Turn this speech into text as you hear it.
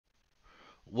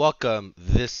Welcome.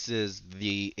 This is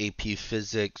the AP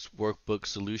Physics workbook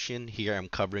solution. Here I'm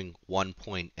covering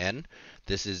 1.N.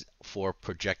 This is for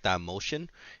projectile motion,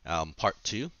 part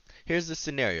 2. Here's the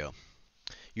scenario.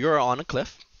 You're on a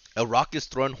cliff. A rock is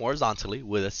thrown horizontally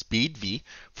with a speed v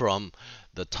from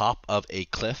the top of a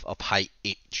cliff of height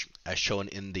h, as shown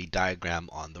in the diagram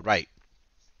on the right.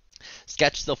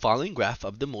 Sketch the following graph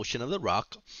of the motion of the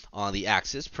rock on the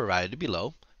axis provided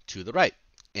below to the right.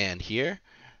 And here,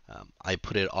 I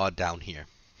put it all down here.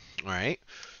 All right.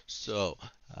 So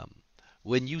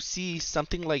when you see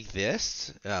something like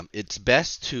this, it's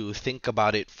best to think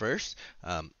about it first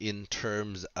in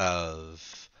terms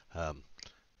of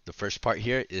the first part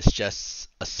here is just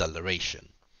acceleration.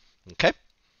 Okay.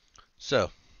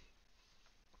 So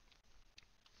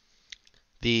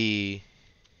the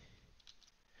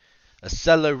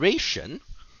acceleration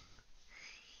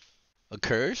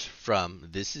occurs from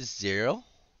this is 0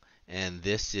 and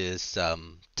this is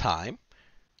time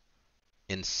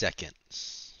in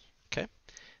seconds. Okay,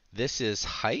 this is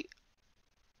height.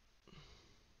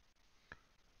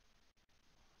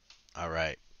 All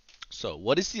right, so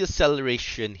what is the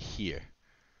acceleration here?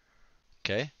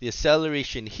 Okay, the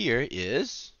acceleration here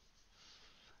is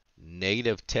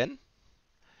negative 10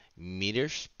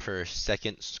 meters per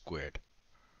second squared.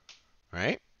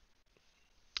 Right?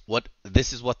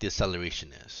 This is what the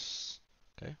acceleration is.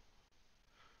 Okay.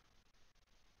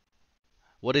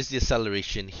 What is the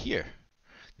acceleration here?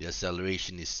 The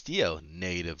acceleration is still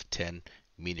negative 10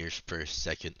 meters per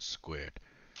second squared.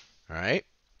 All right.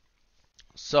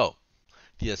 So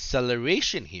the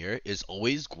acceleration here is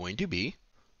always going to be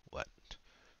what?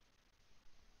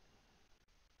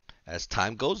 As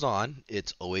time goes on,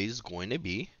 it's always going to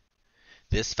be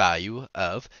this value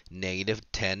of negative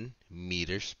 10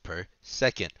 meters per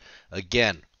second.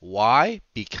 Again, why?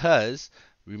 Because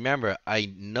remember,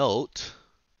 I note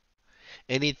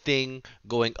anything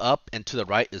going up and to the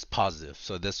right is positive.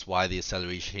 So that's why the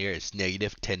acceleration here is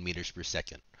negative 10 meters per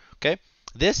second. Okay,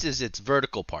 this is its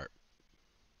vertical part.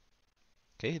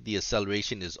 Okay, the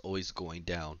acceleration is always going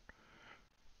down.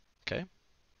 Okay,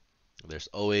 there's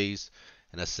always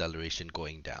an acceleration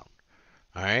going down.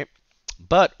 All right.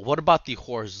 But what about the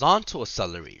horizontal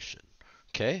acceleration?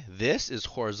 Okay, this is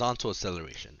horizontal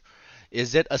acceleration.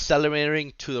 Is it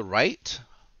accelerating to the right?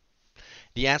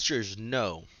 The answer is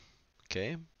no.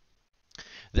 Okay,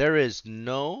 there is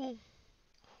no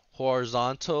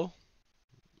horizontal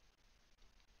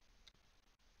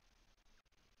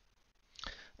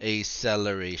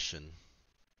acceleration.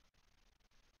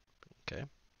 Okay,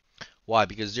 why?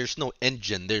 Because there's no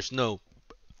engine, there's no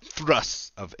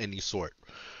thrust of any sort.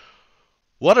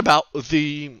 What about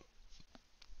the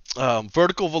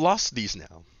vertical velocities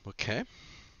now? Okay.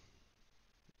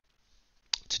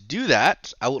 To do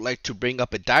that, I would like to bring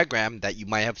up a diagram that you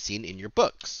might have seen in your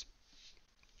books.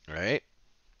 All right.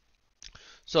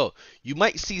 So you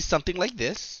might see something like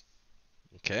this.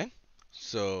 Okay.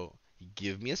 So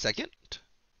give me a second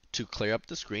to clear up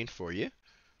the screen for you.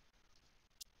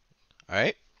 All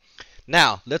right.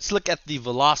 Now let's look at the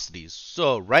velocities.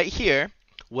 So right here,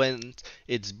 when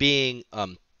it's being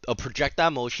a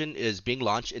projectile motion is being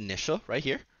launched initial right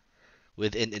here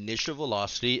with an initial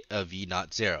velocity of v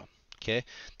naught 0. Okay,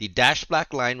 the dashed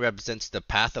black line represents the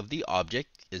path of the object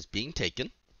is being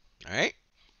taken. All right.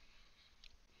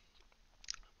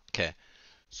 Okay,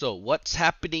 so what's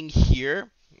happening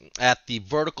here at the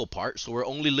vertical part? So we're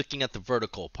only looking at the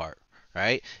vertical part,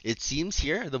 right? It seems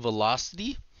here the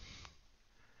velocity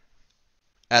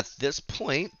at this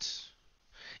point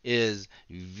is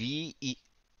v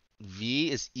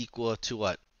is equal to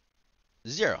what?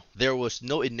 0. There was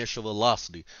no initial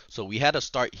velocity, so we had to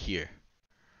start here.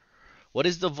 What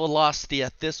is the velocity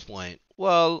at this point?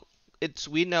 Well,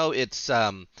 we know it's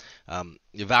a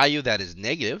value that is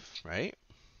negative, right?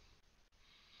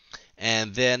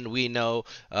 And then we know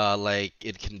like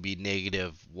it can be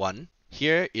negative 1.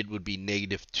 Here it would be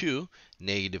negative 2,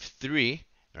 negative 3,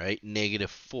 right?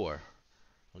 Negative 4.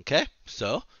 Okay,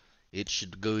 so it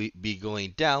should be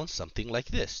going down something like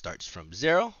this. Starts from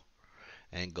 0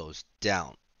 and goes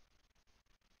down.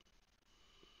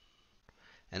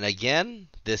 And again,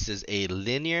 this is a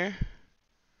linear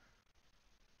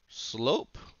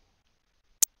slope.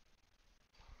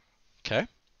 Okay.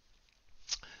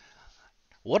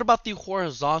 What about the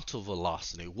horizontal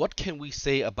velocity? What can we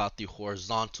say about the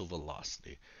horizontal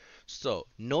velocity? So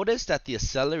notice that the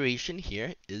acceleration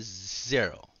here is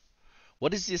 0.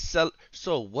 What is the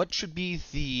so what should be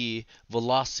the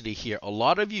velocity here? A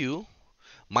lot of you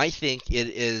might think it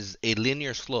is a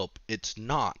linear slope. It's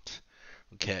not.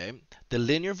 Okay, the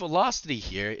linear velocity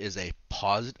here is a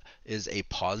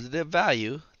positive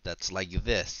value that's like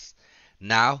this.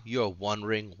 Now you're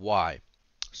wondering why.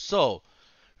 So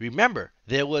remember,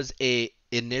 there was a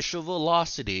initial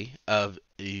velocity of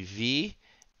v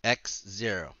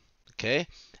x0, okay?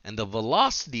 And the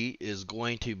velocity is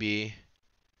going to be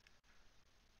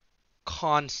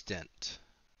constant,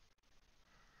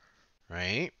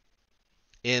 right?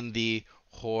 In the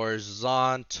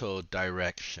horizontal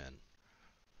direction.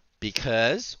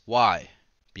 Because, why?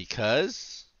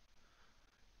 Because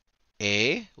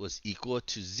a was equal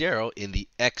to 0 in the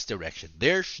x direction.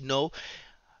 There's no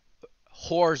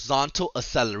horizontal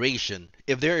acceleration.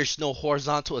 If there is no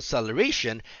horizontal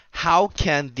acceleration, how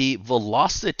can the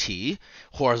velocity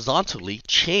horizontally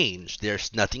change?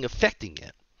 There's nothing affecting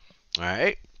it. All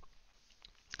right.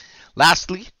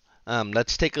 Lastly,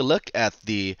 let's take a look at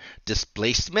the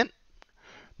displacement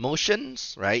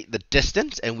motions, right? The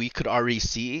distance, and we could already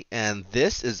see, and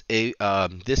this is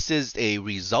a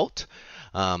result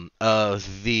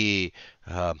of the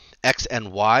x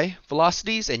and y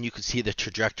velocities, and you can see the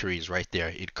trajectories right there.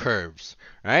 It curves,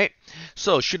 right?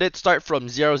 So should it start from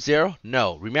 0, 0?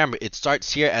 No. Remember, it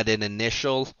starts here at an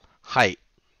initial height,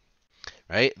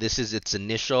 right? This is its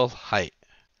initial height,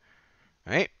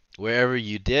 right? Wherever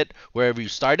you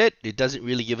started, it doesn't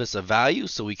really give us a value,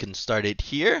 so we can start it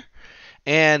here.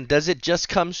 And does it just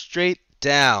come straight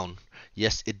down?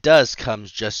 Yes, it does come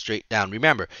just straight down.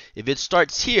 Remember, if it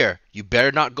starts here, you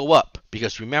better not go up,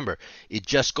 because remember, it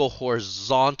just go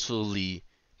horizontally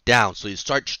down. So it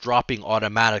starts dropping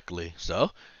automatically. So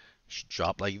it should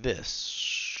drop like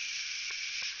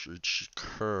this. It should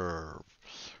curve,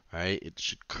 right? It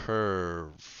should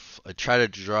curve. I try to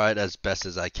draw it as best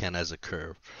as I can as a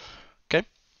curve. Okay,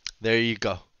 there you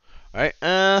go. All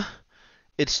right,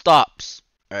 it stops.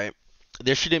 All right,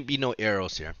 there shouldn't be no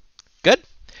arrows here. Good.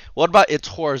 What about its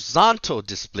horizontal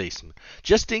displacement?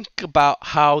 Just think about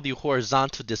how the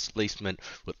horizontal displacement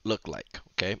would look like,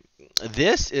 okay?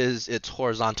 This is its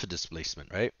horizontal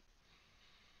displacement, right?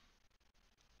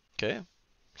 Okay.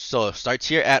 So it starts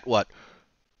here at what?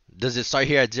 Does it start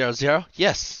here at 0, 0?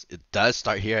 Yes, it does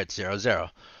start here at 0, 0.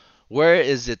 Where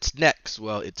is its next?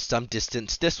 Well, it's some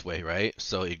distance this way, right?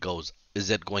 So it goes, is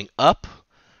it going up?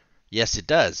 Yes, it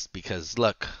does, because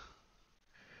look,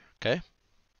 okay?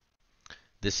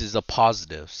 This is a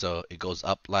positive, so it goes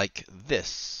up like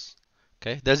this.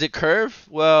 Okay, does it curve?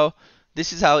 Well,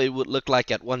 this is how it would look like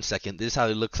at 1 second. This is how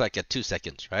it looks like at 2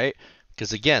 seconds, right?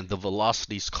 Because again, the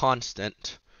velocity is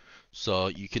constant. So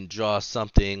you can draw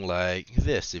something like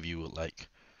this if you would like.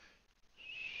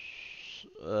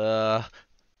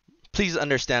 Please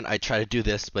understand I try to do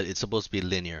this, but it's supposed to be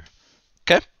linear.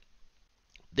 Okay?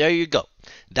 There you go.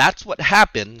 That's what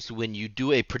happens when you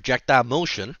do a projectile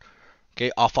motion,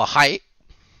 okay, off a height.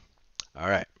 All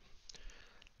right.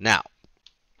 Now,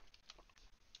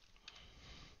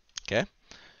 okay.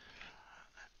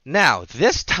 Now,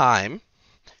 this time,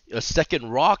 a second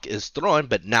rock is thrown,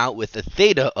 but now with a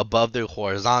theta above the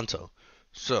horizontal.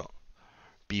 So,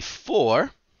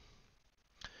 before,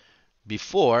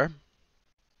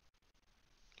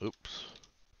 oops,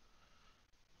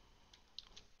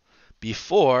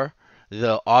 before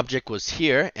the object was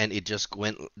here and it just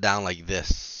went down like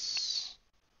this,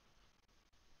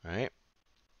 right?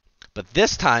 But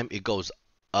this time it goes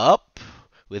up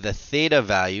with a theta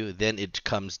value, then it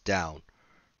comes down,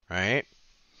 right?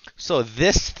 So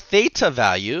this theta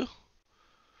value,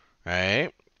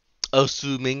 right,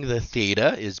 assuming the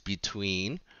theta is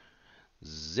between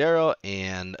 0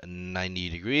 and 90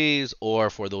 degrees, or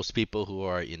for those people who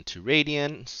are into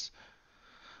radians,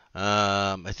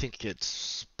 I think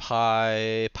it's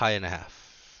pi and a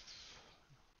half,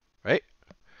 right?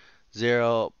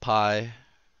 0, pi,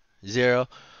 0,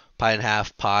 pi and a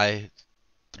half, pi,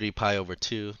 3 pi over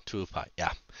 2, 2 pi.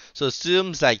 Yeah. So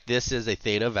assumes like this is a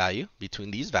theta value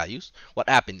between these values. What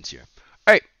happens here?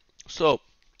 All right. So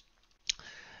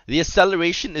the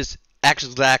acceleration is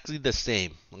exactly the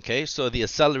same. Okay. So the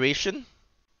acceleration,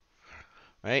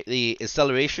 right? The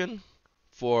acceleration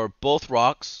for both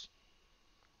rocks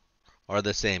are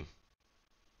the same.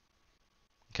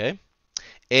 Okay.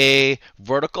 A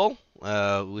vertical,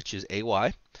 which is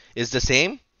AY, is the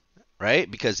same, right?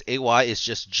 Because AY is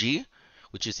just G,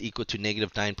 which is equal to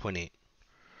negative 9.8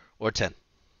 or 10,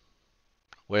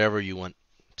 wherever you want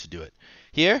to do it.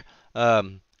 Here,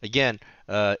 again,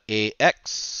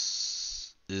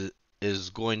 AX is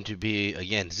going to be,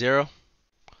 again, 0,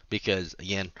 because,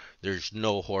 again, there's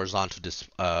no horizontal,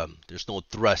 there's no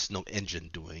thrust, no engine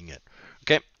doing it.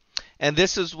 Okay, and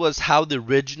this was how the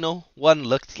original one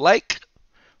looked like.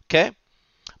 Okay,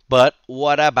 but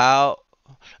what about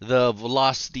the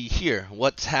velocity here?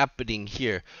 What's happening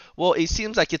here? Well, it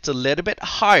seems like it's a little bit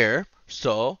higher,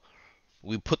 so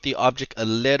we put the object a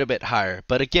little bit higher.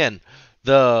 But again,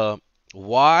 the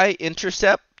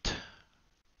y-intercept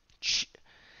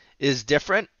is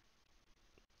different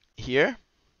here,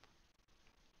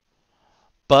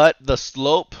 but the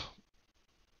slope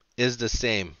is the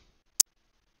same.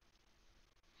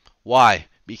 Why?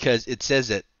 Because it says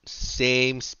it,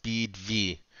 same speed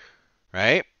v,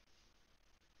 right?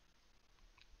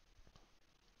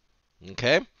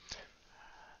 Okay.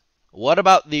 What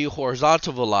about the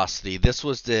horizontal velocity? This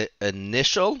was the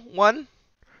initial one,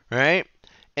 right?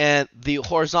 And the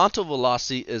horizontal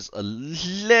velocity is a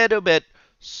little bit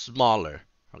smaller,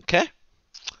 okay?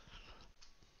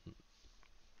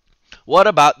 What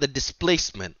about the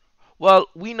displacement? Well,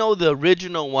 we know the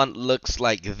original one looks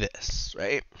like this,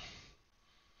 right?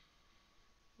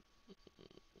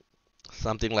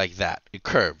 Something like that. It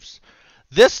curves.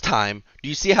 This time, do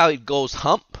you see how it goes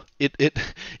hump?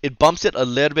 It bumps it a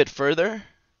little bit further,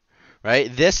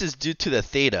 right? This is due to the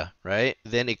theta, right?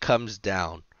 Then it comes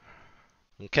down.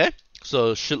 Okay?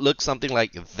 So it should look something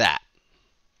like that.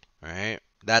 Right?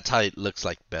 That's how it looks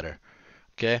like better.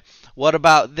 Okay? What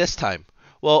about this time?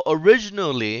 Well,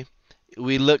 originally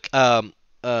we look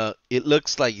it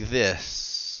looks like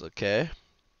this, okay?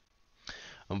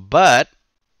 But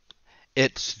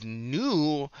its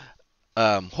new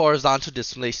horizontal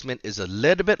displacement is a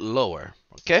little bit lower.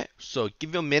 Okay? So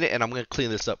give you a minute and I'm going to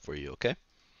clean this up for you, okay?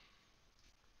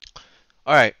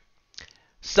 All right.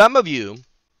 Some of you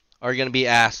are going to be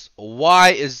asked,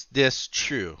 why is this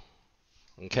true?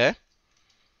 Okay?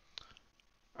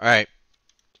 All right.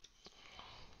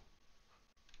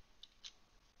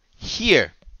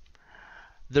 Here,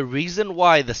 the reason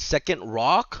why the second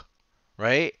rock,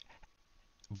 right,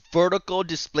 vertical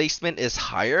displacement is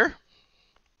higher,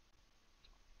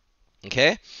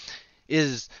 okay,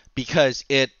 is because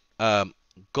it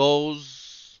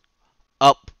goes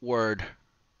upward,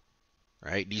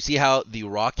 right? Do you see how the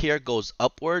rock here goes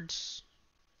upwards?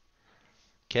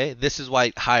 Okay, this is why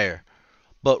it's higher.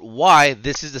 But why?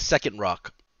 This is the second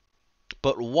rock.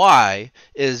 But why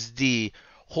is the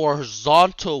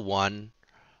horizontal one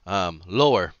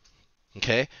lower?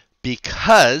 Okay,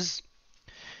 because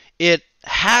it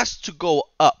has to go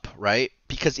up, right?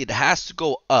 Because it has to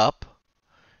go up,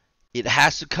 it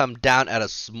has to come down at a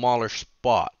smaller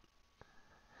spot.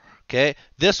 Okay,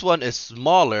 this one is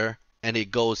smaller and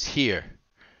it goes here.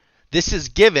 This is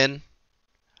given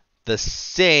the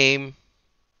same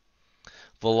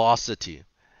velocity.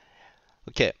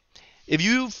 Okay, if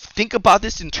you think about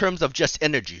this in terms of just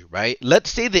energy, right? Let's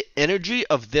say the energy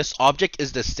of this object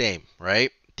is the same,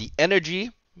 right? The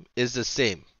energy is the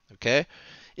same, okay?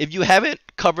 If you haven't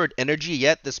covered energy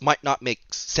yet, this might not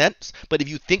make sense, but if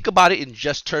you think about it in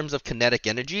just terms of kinetic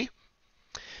energy,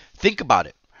 think about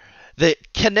it. The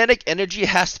kinetic energy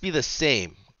has to be the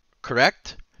same,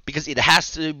 correct? Because it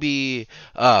has to be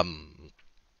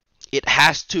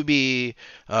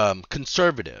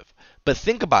conservative. But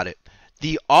think about it.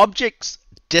 The object's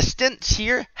distance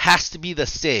here has to be the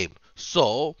same.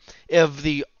 So if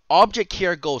the object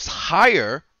here goes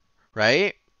higher,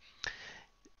 right,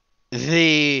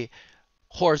 the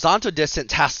horizontal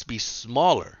distance has to be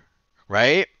smaller,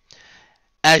 right?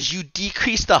 As you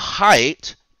decrease the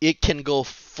height, it can go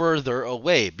further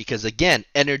away because, again,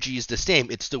 energy is the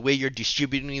same. It's the way you're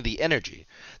distributing the energy.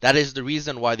 That is the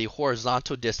reason why the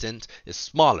horizontal distance is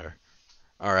smaller.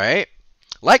 All right?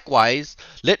 Likewise,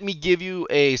 let me give you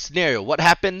a scenario. What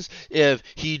happens if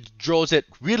he draws it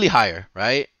really higher,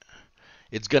 right?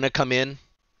 It's going to come in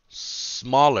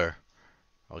smaller.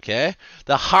 Okay?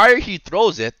 The higher he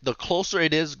throws it, the closer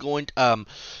it is going to,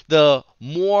 the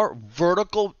more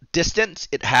vertical distance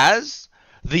it has,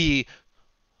 the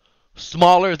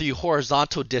smaller the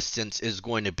horizontal distance is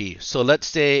going to be. So let's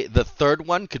say the third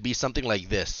one could be something like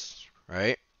this,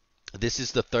 right? This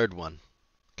is the third one.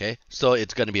 Okay? So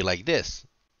it's going to be like this.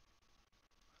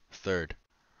 Third.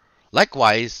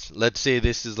 Likewise, let's say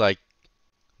this is like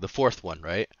the fourth one,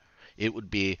 right? It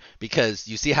would be, because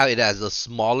you see how it has a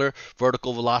smaller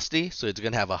vertical velocity, so it's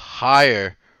going to have a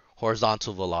higher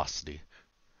horizontal velocity.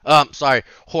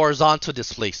 Horizontal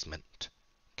displacement.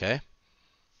 Okay?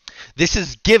 This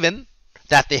is given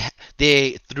that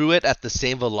they threw it at the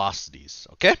same velocities.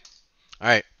 Okay? All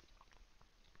right.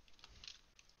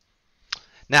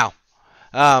 Now,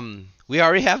 we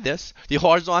already have this. The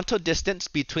horizontal distance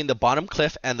between the bottom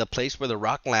cliff and the place where the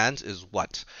rock lands is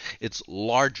what? It's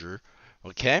larger.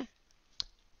 Okay?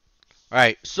 All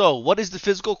right. So, what is the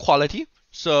physical quality?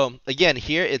 So, again,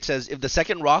 here it says if the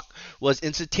second rock was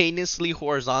instantaneously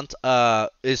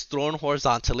is thrown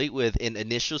horizontally with an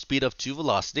initial speed of 2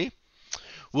 velocity,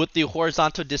 Would the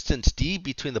horizontal distance d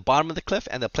between the bottom of the cliff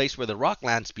and the place where the rock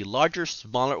lands be larger,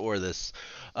 smaller, or this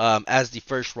as the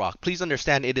first rock? Please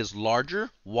understand it is larger.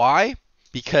 Why?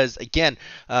 Because again,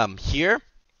 here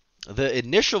the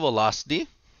initial velocity,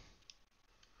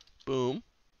 boom,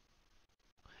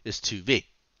 is 2v,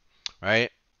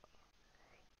 right?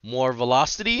 More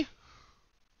velocity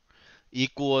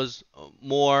equals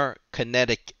more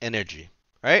kinetic energy,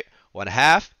 right?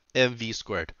 1/2 mv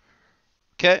squared.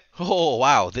 Okay. Oh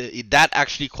wow, that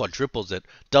actually quadruples it.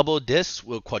 Double this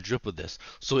will quadruple this,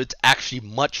 so it's actually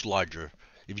much larger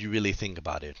if you really think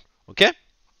about it. Okay.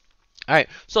 All right.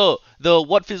 So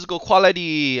what physical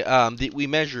quality did we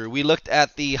measure? We looked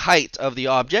at the height of the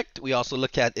object. We also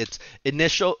looked at its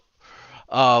initial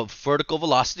vertical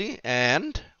velocity,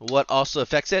 and what also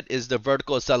affects it is the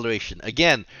vertical acceleration.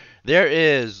 Again, there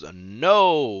is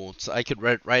no, so I could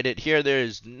write it here. There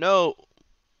is no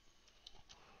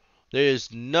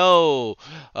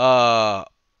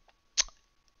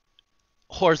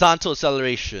horizontal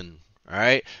acceleration. All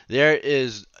right, there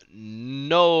is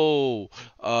no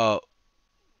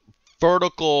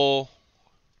vertical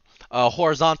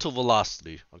horizontal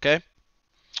velocity. Okay,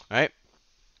 all right.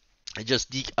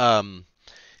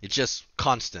 It's just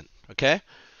constant. Okay,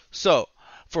 so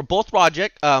for both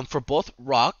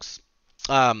rocks,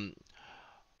 um,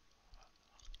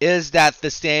 is that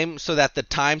the same? So that the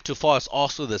time to fall is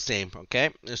also the same. Okay,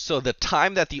 so the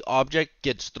time that the object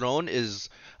gets thrown is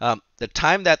the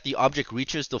time that the object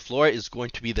reaches the floor is going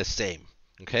to be the same.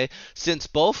 Okay, since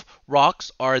both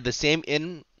rocks are the same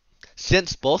in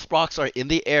since both rocks are in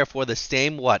the air for the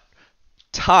same what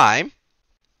time.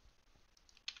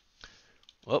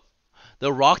 Well,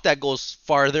 the rock that goes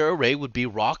farther away would be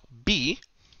rock B.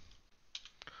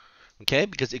 Okay,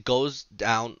 because it goes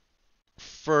down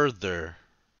further.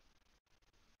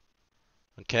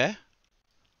 Okay.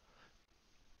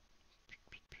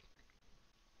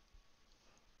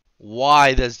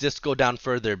 Why does this go down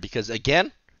further? Because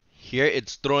again, here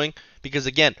it's throwing, because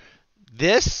again,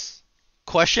 this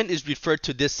question is referred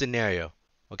to this scenario.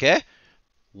 Okay?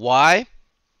 Why?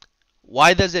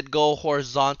 Why does it go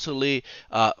horizontally?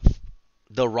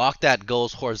 The rock that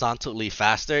goes horizontally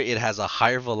faster, it has a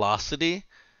higher velocity,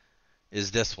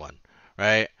 is this one,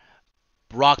 right?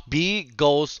 Rock B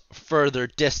goes further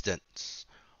distance.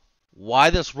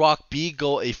 Why does rock B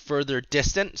go a further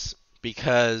distance?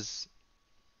 Because,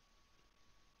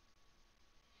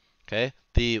 okay,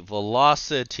 the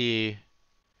velocity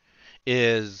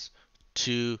is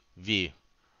 2v.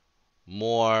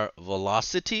 More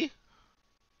velocity,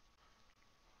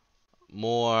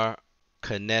 more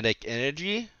kinetic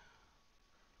energy,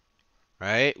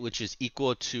 right? Which is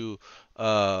equal to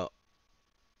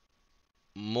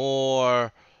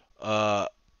more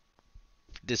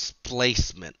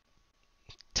displacement.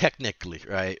 Technically,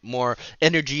 right? More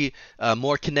energy,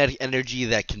 more kinetic energy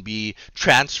that can be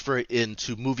transferred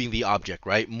into moving the object,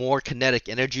 right? More kinetic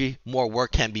energy, more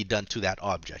work can be done to that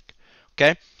object.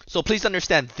 Okay? So please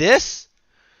understand this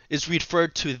is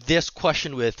referred to this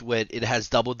question with when it has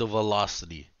double the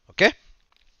velocity. Okay?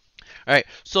 All right.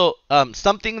 So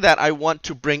something that I want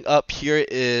to bring up here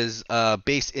is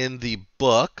based in the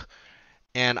book.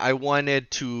 And I wanted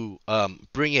to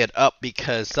bring it up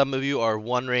because some of you are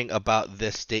wondering about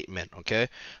this statement, okay?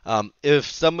 If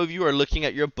some of you are looking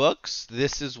at your books,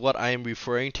 this is what I am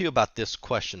referring to about this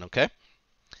question, okay?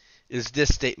 Is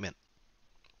this statement.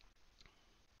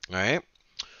 All right?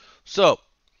 So,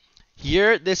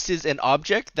 here, this is an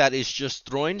object that is just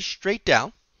thrown straight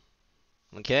down,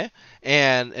 okay?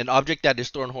 And an object that is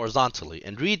thrown horizontally.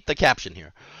 And read the caption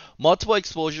here. Multiple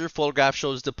exposure photograph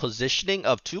shows the positioning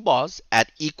of two balls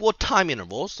at equal time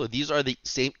intervals. So these are the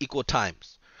same equal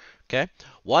times. Okay.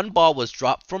 One ball was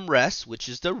dropped from rest, which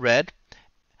is the red.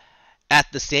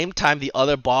 At the same time, the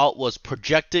other ball was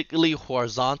projectile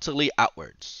horizontally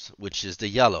outwards, which is the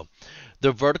yellow.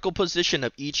 The vertical position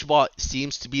of each ball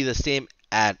seems to be the same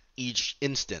at each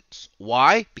instance.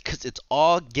 Why? Because it's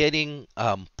all getting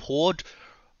pulled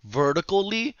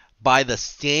vertically by the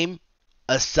same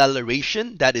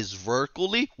acceleration that is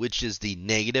vertically, which is the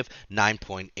negative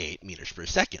 9.8 meters per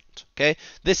second. Okay,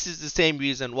 this is the same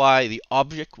reason why the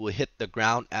object will hit the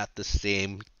ground at the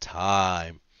same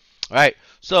time. All right,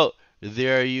 so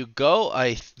there you go.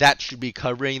 That should be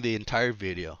covering the entire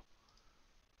video.